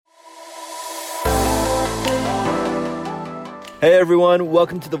Hey everyone,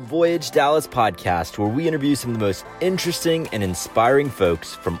 welcome to the Voyage Dallas podcast, where we interview some of the most interesting and inspiring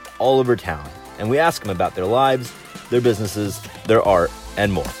folks from all over town. And we ask them about their lives, their businesses, their art,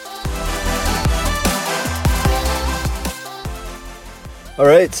 and more. All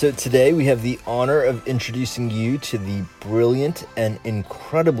right, so today we have the honor of introducing you to the brilliant and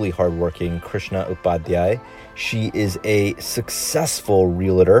incredibly hardworking Krishna Upadhyay. She is a successful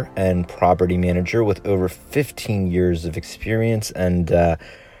realtor and property manager with over 15 years of experience, and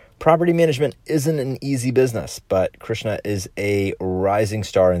property management isn't an easy business, but Krishna is a rising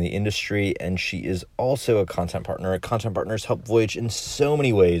star in the industry, and she is also a content partner. Content partners help Voyage in so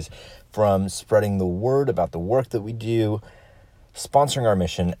many ways, from spreading the word about the work that we do, sponsoring our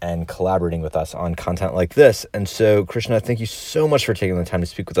mission, and collaborating with us on content like this. And so, Krishna, thank you so much for taking the time to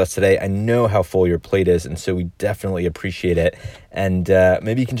speak with us today. I know how full your plate is, and so we definitely appreciate it. And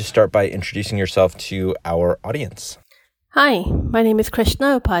maybe you can just start by introducing yourself to our audience. Hi, my name is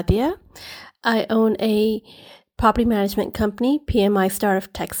Krishna Upadhyay. I own a property management company, PMI Star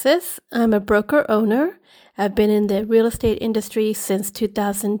of Texas. I'm a broker owner. I've been in the real estate industry since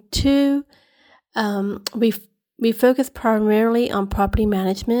 2002. We focus primarily on property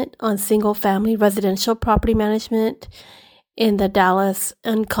management, on single-family residential property management in the Dallas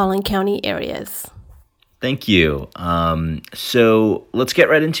and Collin County areas. Thank you. So let's get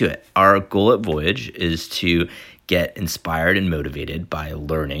right into it. Our goal at Voyage is to get inspired and motivated by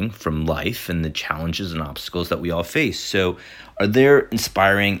learning from life and the challenges and obstacles that we all face. So are there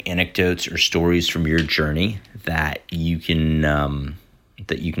inspiring anecdotes or stories from your journey that you can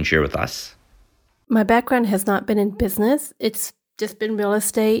share with us? My background has not been in business. It's just been real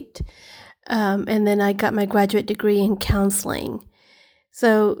estate. And then I got my graduate degree in counseling.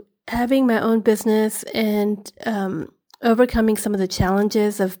 So having my own business and overcoming some of the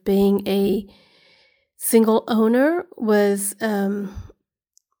challenges of being a single owner was something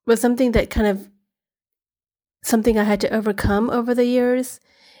that something I had to overcome over the years.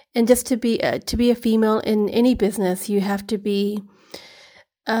 And just to be a female in any business, you have to be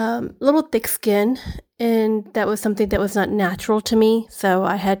a little thick-skinned, and that was something that was not natural to me. So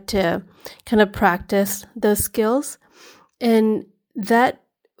I had to kind of practice those skills. And that,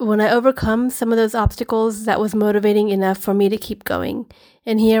 when I overcome some of those obstacles, that was motivating enough for me to keep going.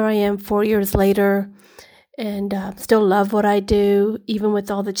 And here I am 4 years later, and still love what I do, even with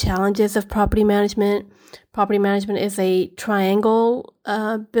all the challenges of property management. Property management is a triangle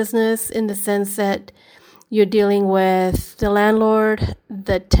business, in the sense that you're dealing with the landlord,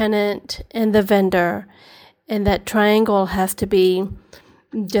 the tenant, and the vendor. And that triangle has to be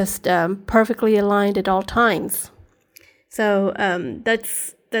just perfectly aligned at all times. So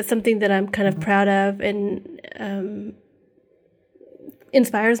that's something that I'm kind of proud of, and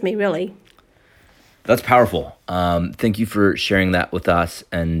inspires me, really. That's powerful. Thank you for sharing that with us.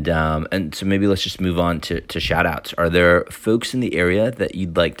 And so maybe let's just move on to shout outs. Are there folks in the area that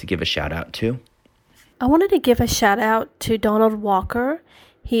you'd like to give a shout out to? I wanted to give a shout out to Donald Walker.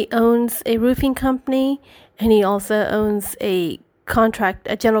 He owns a roofing company, and he also owns a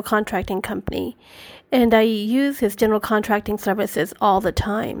general contracting company. And I use his general contracting services all the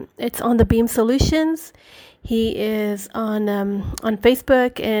time. It's on the Beam Solutions. He is on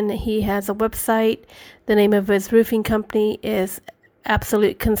Facebook, and he has a website. The name of his roofing company is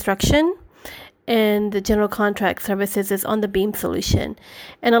Absolute Construction, and the general contract services is on the Beam Solution.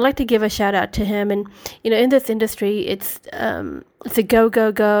 And I'd like to give a shout out to him. And, in this industry, it's a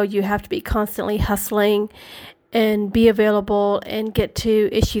go. You have to be constantly hustling and be available and get to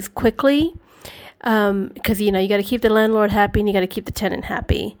issues quickly. Because, you got to keep the landlord happy, and you got to keep the tenant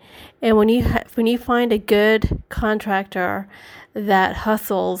happy. And when you find a good contractor that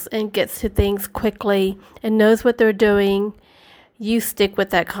hustles and gets to things quickly and knows what they're doing, you stick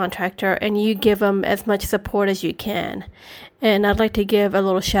with that contractor and you give them as much support as you can. And I'd like to give a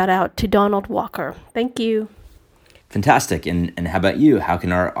little shout out to Donald Walker. Thank you. Fantastic. And how about you? How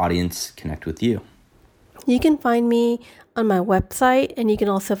can our audience connect with you? You can find me on my website, and you can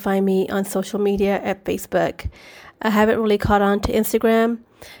also find me on social media at Facebook. I haven't really caught on to Instagram,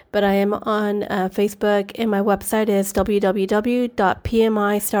 but I am on Facebook, and my website is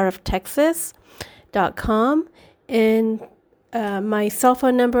www.pmistarofTexas.com. And my cell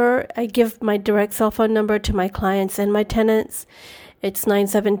phone number, I give my direct cell phone number to my clients and my tenants. It's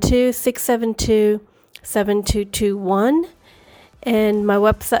 972-672-7221. And my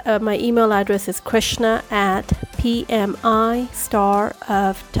website, my email address is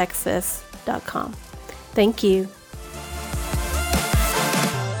krishna@pmistaroftexas.com. Thank you.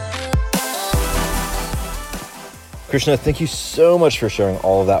 Krishna, thank you so much for sharing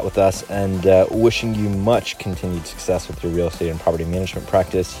all of that with us, and wishing you much continued success with your real estate and property management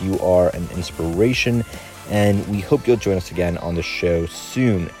practice. You are an inspiration, and we hope you'll join us again on the show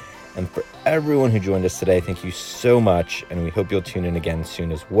soon. And for everyone who joined us today, thank you so much, and we hope you'll tune in again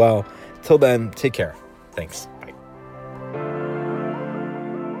soon as well. Till then, take care. Thanks.